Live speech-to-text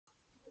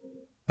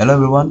Hello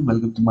everyone,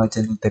 welcome to my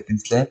channel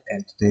Tepin's Lab,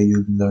 and today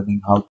you'll be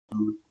learning how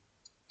to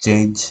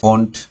change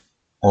font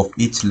of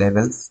each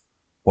levels.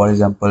 For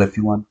example, if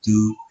you want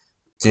to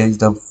change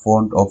the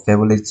font of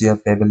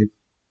Fabulacia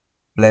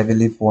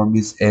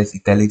Flavelliformis as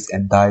italics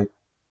and die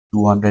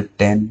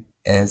 210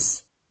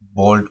 as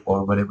bold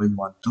or whatever you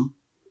want to,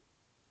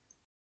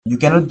 you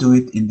cannot do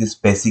it in this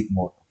basic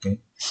mode. Okay,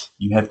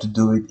 you have to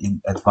do it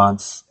in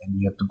advanced, and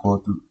you have to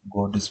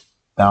go this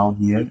down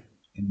here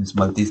in this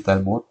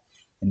multi-style mode,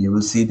 and you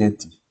will see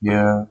that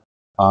here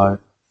are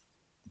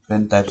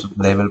different types of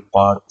level,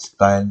 part,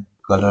 style,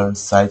 color,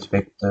 size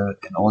vector,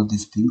 and all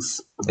these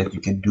things that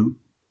you can do.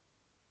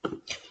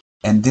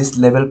 And this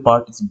level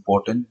part is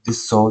important.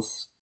 This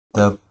shows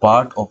the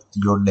part of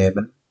your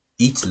level,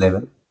 each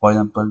level. For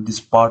example, this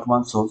part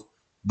 1 shows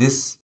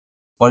this.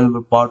 For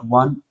example, part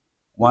 1,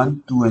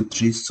 2, and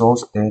 3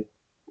 shows that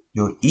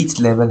your each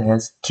level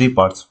has 3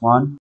 parts.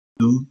 1,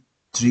 2,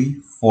 3,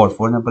 4.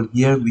 For example,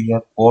 here we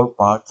have 4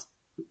 parts,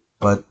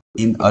 but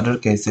in other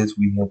cases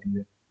we have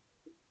here,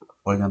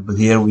 for example,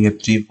 here we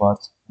have 3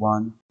 parts,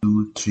 1,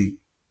 2, 3.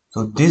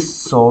 So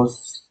this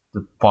shows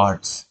the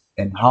parts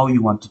and how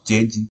you want to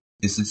change it.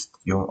 This is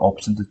your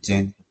option to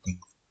change the things.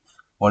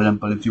 For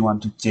example, if you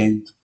want to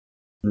change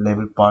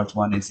level part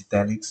 1 is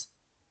italics,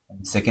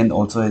 and second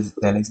also is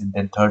italics, and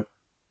then third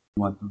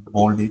you want to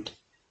bold it.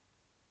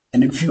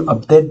 And if you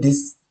update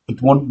this,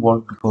 it won't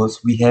work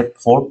because we have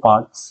 4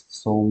 parts.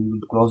 So we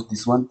will close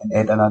this one and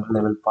add another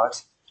level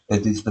parts.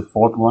 That is the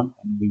fourth one,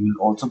 and we will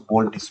also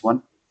bold this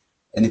one.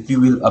 And if you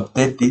will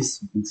update this,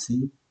 you can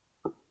see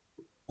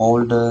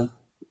all the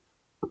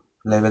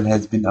level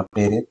has been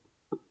updated.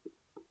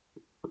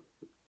 You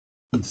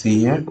can see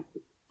here.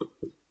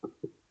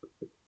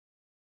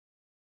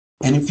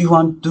 And if you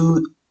want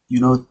to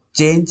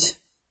change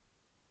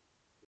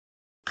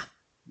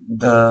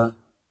the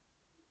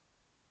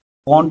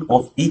font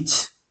of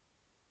each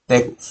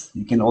text,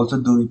 you can also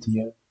do it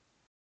here.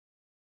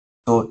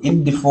 So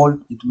in default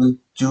it will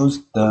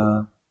choose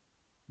the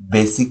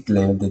basic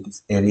level, that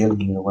is Arial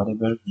here,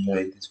 whatever here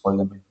it is. For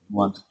example, if you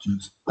want to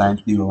choose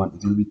times New Roman,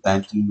 it will be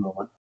times New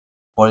Roman.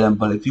 For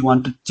example, if you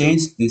want to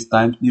change this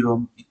times New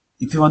Roman,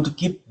 if you want to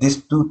keep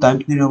this 2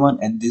 times New Roman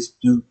and this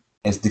 2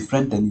 as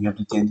different, then you have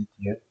to change it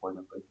here. For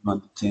example, if you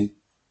want to change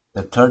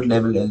the third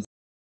level as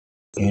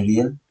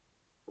Arial,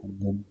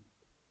 and then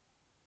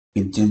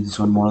you can change this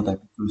one monotype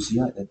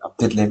Lucia, and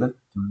update level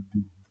to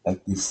be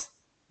like this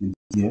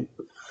here.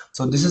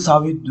 So this is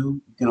how you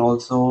do. You can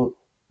also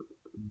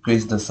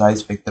increase the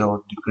size factor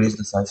or decrease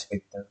the size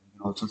factor. You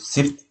can also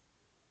shift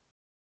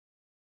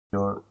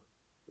your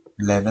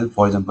level.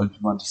 For example, if you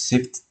want to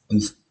shift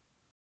this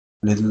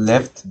little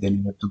left, then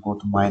you have to go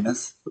to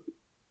minus.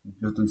 If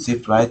you have to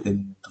shift right, then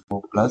you have to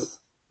go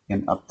plus. You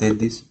can update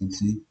this. You can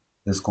see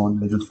it's gone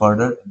a little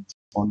further and it's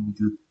gone a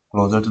little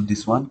closer to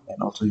this one. And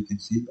also you can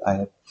see I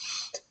have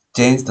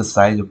changed the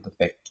size of the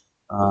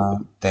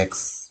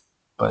text,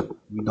 but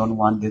we don't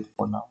want it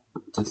for now.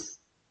 Just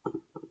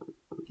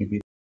keep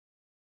it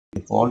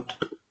default.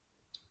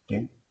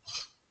 Okay.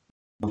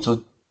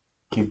 Also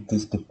keep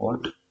this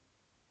default.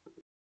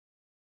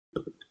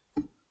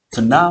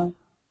 So now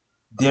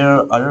there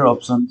are other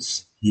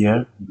options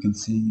here. You can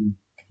see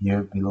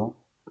here below.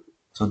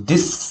 So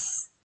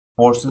this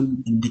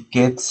portion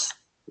indicates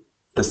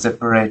the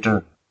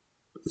separator.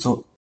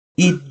 So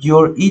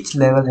each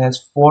level has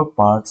 4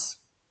 parts,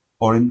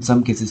 or in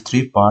some cases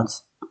 3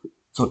 parts.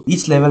 So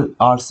each level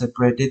are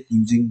separated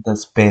using the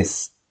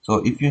space.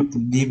 So if you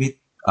leave it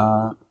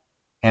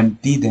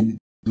empty, then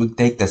it will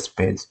take the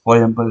space. For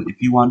example,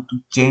 if you want to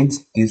change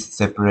this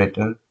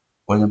separator,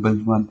 for example, if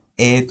you want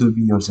A to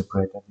be your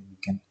separator, then you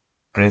can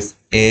press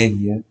A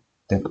here.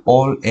 Then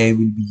all A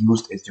will be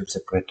used as your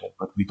separator,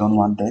 but we don't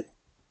want that.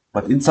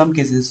 But in some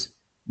cases,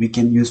 we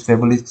can use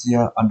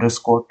Fabulacia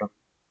underscore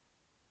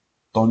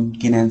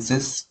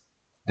Tonkinensis.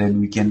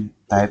 Then we can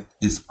type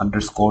this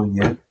underscore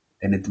here,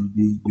 and it will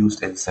be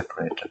used as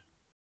separator.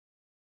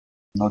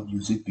 Not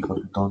use it because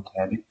we don't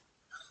have it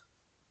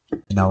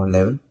in our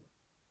level.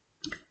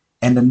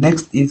 And the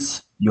next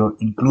is your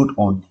include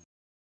only.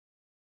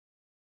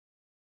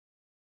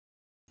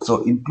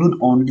 So include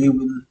only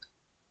will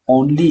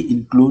only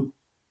include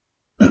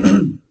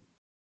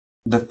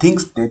the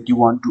things that you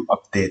want to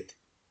update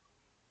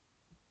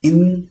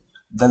in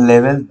the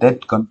level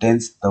that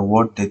contains the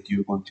word that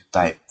you're going to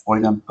type. For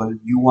example,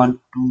 you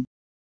want to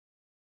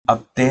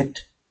update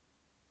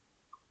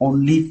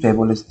only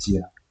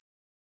Fabulacia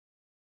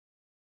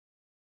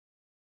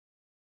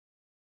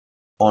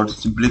or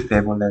simply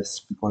Fabulous,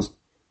 because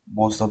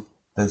most of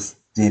this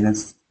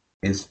genus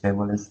is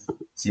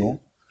Fabulacia.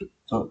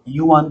 So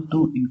you want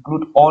to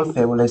include all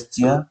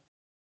Fabulacia,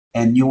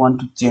 and you want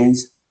to change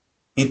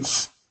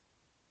its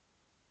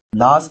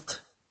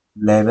last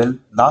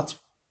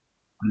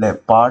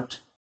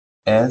part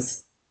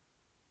as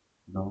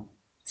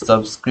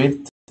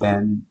subscript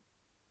and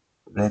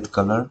red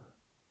color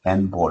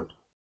and bold.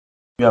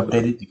 If you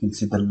update it, you can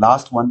see the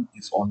last one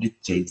is only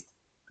changed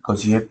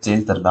because you have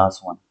changed the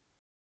last one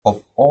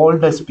of all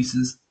the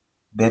species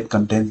that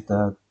contains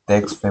the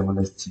text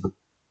Fabulacia.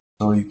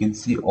 So you can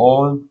see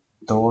all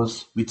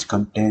those which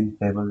contain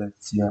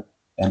Fibonacci,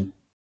 and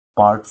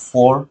part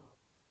 4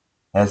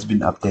 has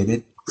been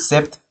updated,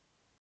 except you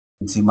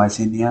can see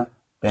Mycenia,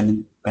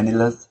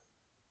 Penniless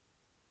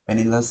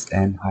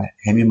and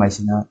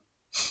Hemimycina.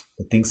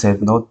 The things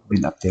have not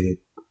been updated.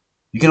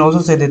 You can also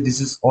say that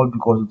this is all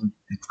because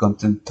it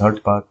contains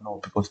third part. No,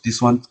 because this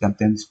one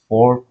contains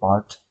 4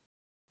 parts.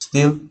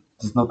 Still,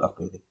 it is not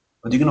updated.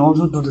 But you can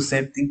also do the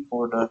same thing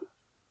for the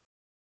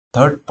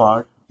third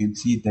part. You can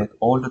see that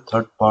all the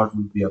third part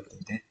will be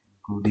updated,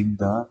 including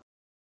the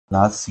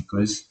last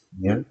sequence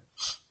here.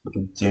 You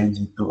can change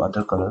it to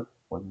other color.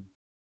 When you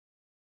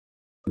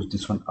push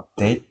this one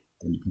update,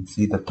 then you can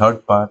see the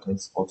third part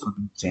has also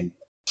been changed.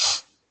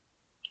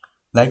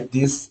 Like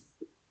this,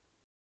 you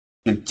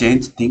can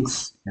change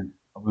things, and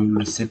we will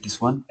reset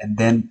this one, and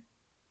then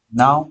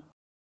now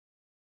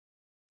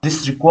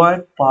this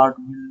required part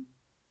will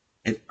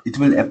it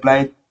will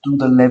apply to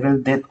the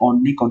level that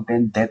only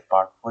contains that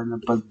part. For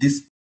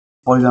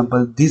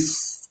example,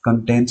 this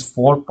contains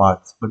 4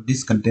 parts, but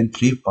this contains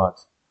 3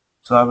 parts.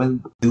 So I will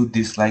do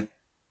this like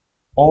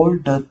all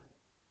the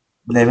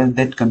level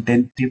that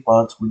contain 3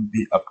 parts will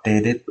be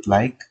updated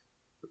like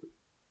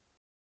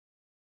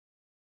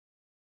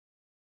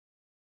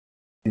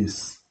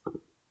this.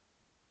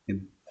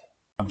 In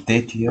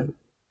update here,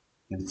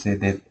 you can say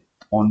that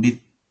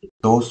only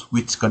those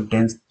which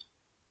contains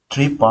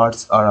 3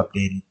 parts are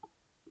updated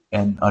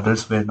and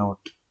others were not.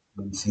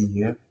 You can see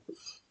here,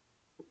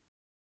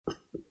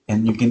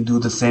 and you can do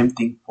the same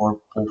thing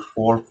for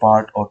 4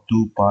 part or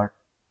 2 part.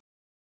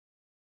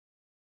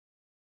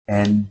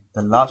 And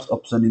the last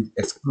option is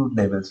exclude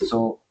labels.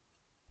 So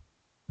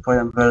for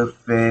example,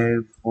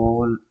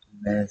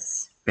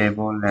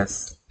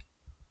 favorless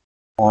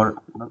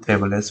or not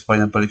favorless. For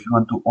example, if you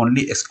want to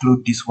only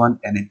exclude this one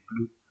and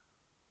include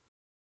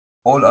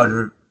all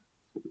other,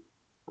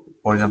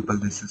 for example,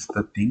 this is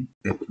the thing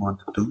that you want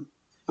to do.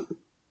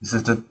 This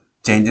is the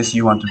changes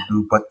you want to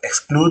do, but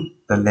exclude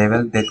the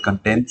label that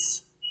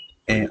contains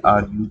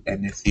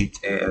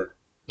ARUNACHAL.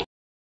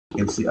 You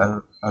can see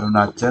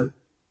Arunachal.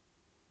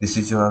 This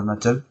is your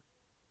Arunachal.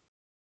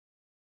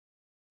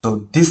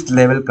 So this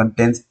level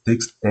contains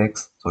fixed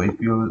text. So if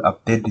you will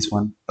update this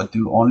one, but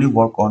you only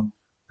work on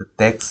the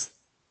text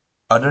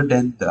other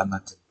than the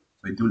Arunachal.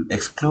 So it will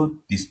exclude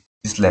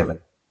this level.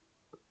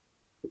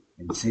 You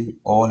can see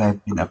all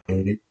have been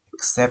updated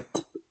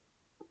except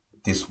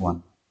this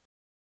one.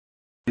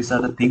 These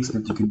are the things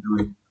that you can do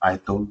in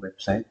iTOL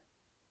website.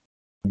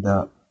 In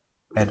the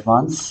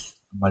advanced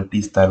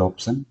multi-style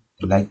option,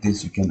 like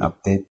this, you can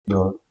update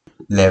your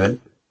level.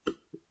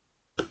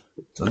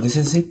 So this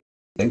is it.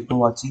 Thanks for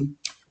watching,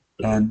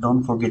 and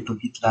don't forget to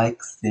hit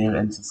like, share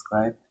and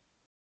subscribe.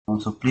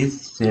 Also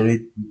please share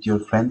it with your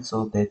friends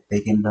so that they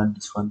can learn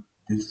this one.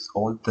 This is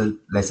all the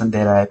lesson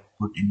that I have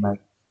put in my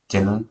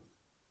channel.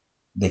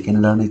 They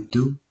can learn it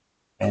too.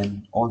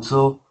 And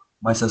also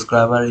my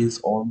subscriber is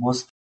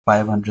almost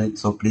 500,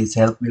 so please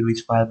help me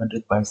reach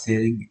 500 by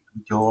sharing it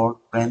with your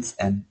friends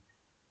and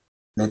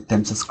let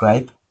them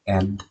subscribe.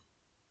 And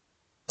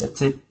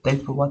that's it.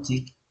 Thanks for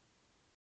watching.